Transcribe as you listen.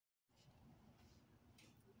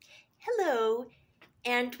Hello,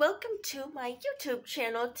 and welcome to my YouTube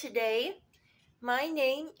channel today. My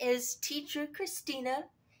name is Teacher Christina,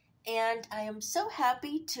 and I am so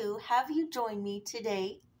happy to have you join me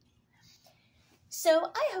today.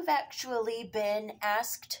 So I have actually been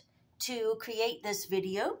asked to create this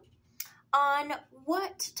video on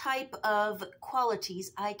what type of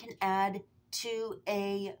qualities I can add to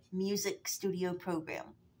a music studio program.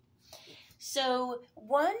 So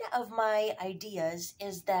one of my ideas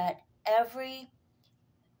is that every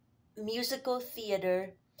musical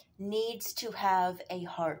theater needs to have a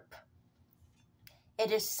harp.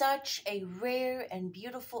 It is such a rare and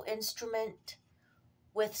beautiful instrument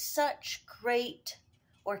with such great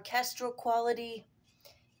orchestral quality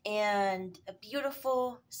and a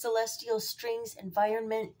beautiful celestial strings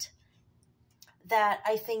environment that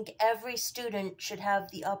I think every student should have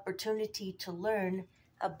the opportunity to learn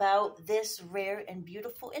about this rare and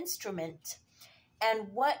beautiful instrument.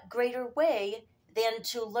 And what greater way than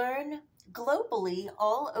to learn globally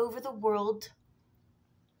all over the world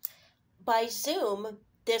by Zoom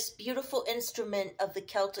this beautiful instrument of the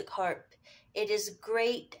Celtic harp. It is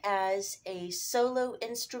great as a solo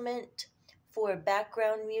instrument for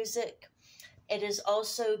background music. It is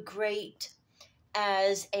also great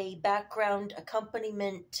as a background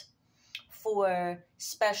accompaniment for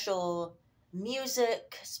special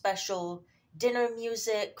music, special dinner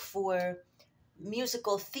music, for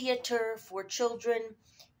musical theater for children.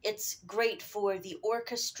 It's great for the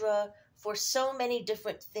orchestra, for so many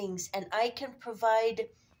different things, and I can provide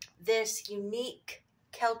this unique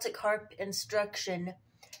Celtic harp instruction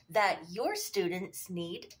that your students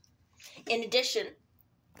need. In addition,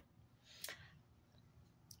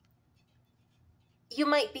 you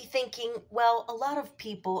might be thinking, well, a lot of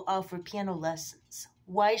people offer piano lessons.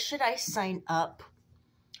 Why should I sign up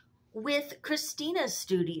with Christina's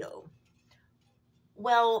studio?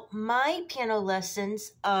 Well, my piano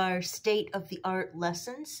lessons are state-of-the-art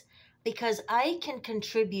lessons because I can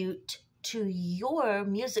contribute to your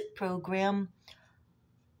music program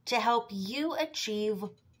to help you achieve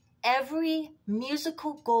every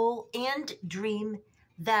musical goal and dream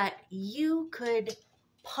that you could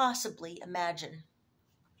possibly imagine.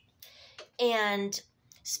 And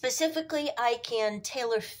specifically, I can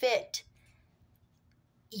tailor fit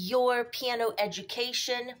your piano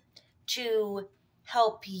education to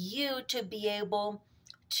help you to be able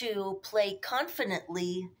to play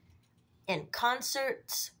confidently in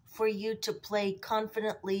concerts, for you to play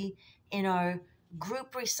confidently in our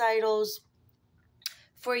group recitals,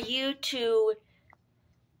 for you to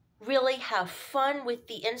really have fun with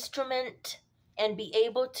the instrument and be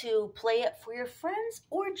able to play it for your friends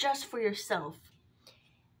or just for yourself.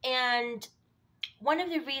 And one of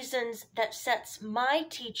the reasons that sets my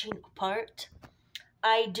teaching apart,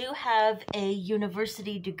 I do have a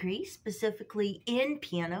university degree specifically in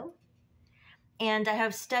piano, and I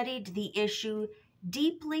have studied the issue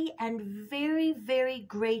deeply and very, very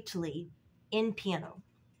greatly in piano.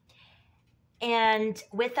 And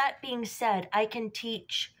with that being said, I can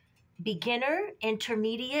teach beginner,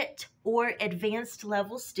 intermediate, or advanced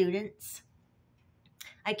level students.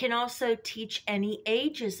 I can also teach any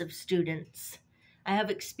ages of students. I have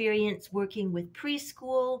experience working with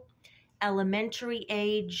preschool, elementary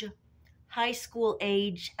age, high school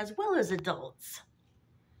age, as well as adults.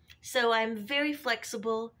 So I'm very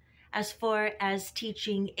flexible as far as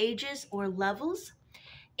teaching ages or levels,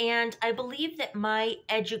 and I believe that my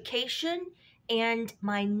education and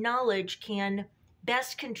my knowledge can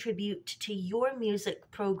best contribute to your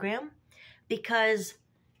music program because,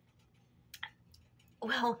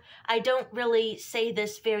 well, I don't really say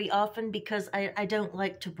this very often because I don't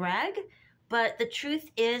like to brag, but the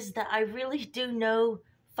truth is that I really do know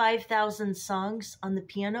 5,000 songs on the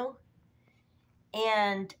piano,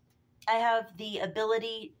 and I have the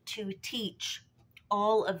ability to teach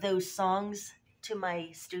all of those songs to my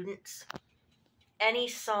students. Any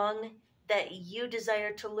song that you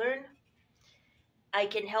desire to learn, I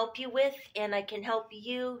can help you with, and I can help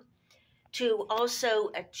you to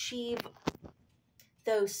also achieve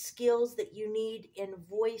those skills that you need in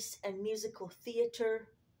voice and musical theater,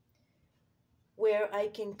 where I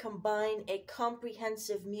can combine a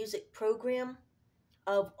comprehensive music program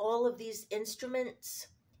of all of these instruments,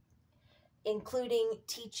 including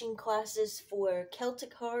teaching classes for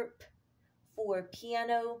Celtic harp, for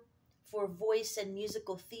piano, for voice and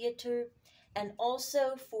musical theater, and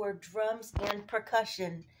also for drums and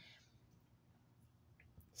percussion.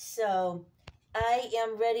 So I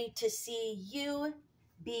am ready to see you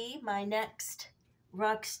be my next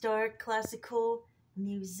rock star classical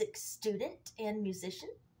music student and musician.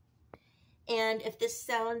 And if this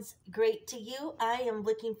sounds great to you, I am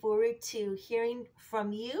looking forward to hearing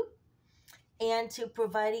from you and to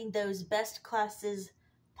providing those best classes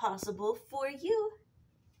possible for you.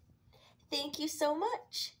 Thank you so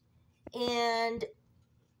much. And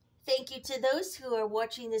thank you to those who are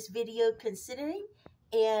watching this video considering.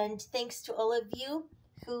 And thanks to all of you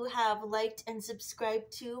who have liked and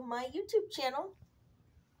subscribed to my YouTube channel.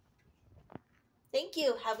 Thank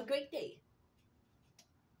you. Have a great day.